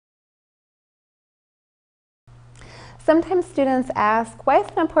Sometimes students ask, why is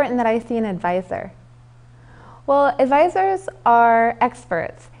it important that I see an advisor? Well, advisors are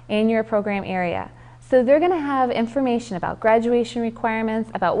experts in your program area. So they're going to have information about graduation requirements,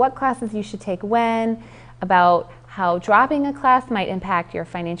 about what classes you should take when, about how dropping a class might impact your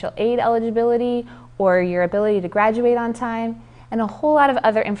financial aid eligibility or your ability to graduate on time, and a whole lot of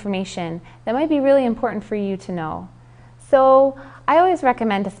other information that might be really important for you to know. So I always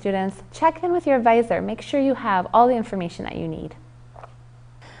recommend to students, check in with your advisor, make sure you have all the information that you need.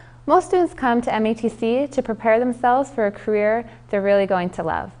 Most students come to MATC to prepare themselves for a career they're really going to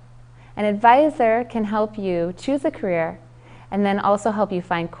love. An advisor can help you choose a career and then also help you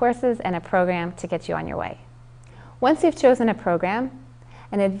find courses and a program to get you on your way. Once you've chosen a program,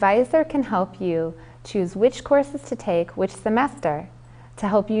 an advisor can help you choose which courses to take, which semester, to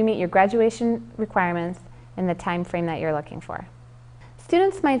help you meet your graduation requirements in the time frame that you're looking for.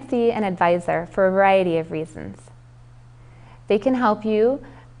 Students might see an advisor for a variety of reasons. They can help you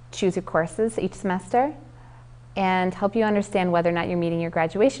choose your courses each semester and help you understand whether or not you're meeting your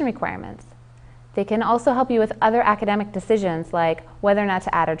graduation requirements. They can also help you with other academic decisions like whether or not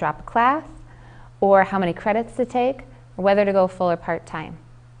to add or drop a class, or how many credits to take, or whether to go full or part-time.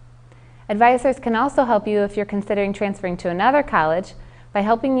 Advisors can also help you if you're considering transferring to another college by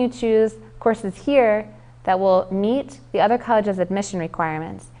helping you choose courses here that will meet the other college's admission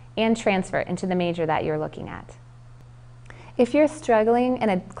requirements and transfer into the major that you're looking at. If you're struggling in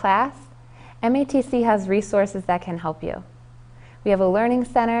a class, MATC has resources that can help you. We have a learning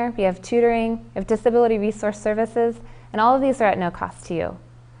center, we have tutoring, we have disability resource services, and all of these are at no cost to you.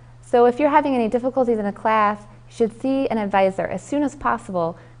 So if you're having any difficulties in a class, you should see an advisor as soon as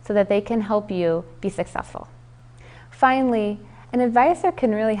possible so that they can help you be successful. Finally, an advisor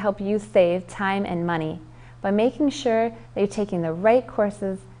can really help you save time and money by making sure that you're taking the right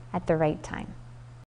courses at the right time.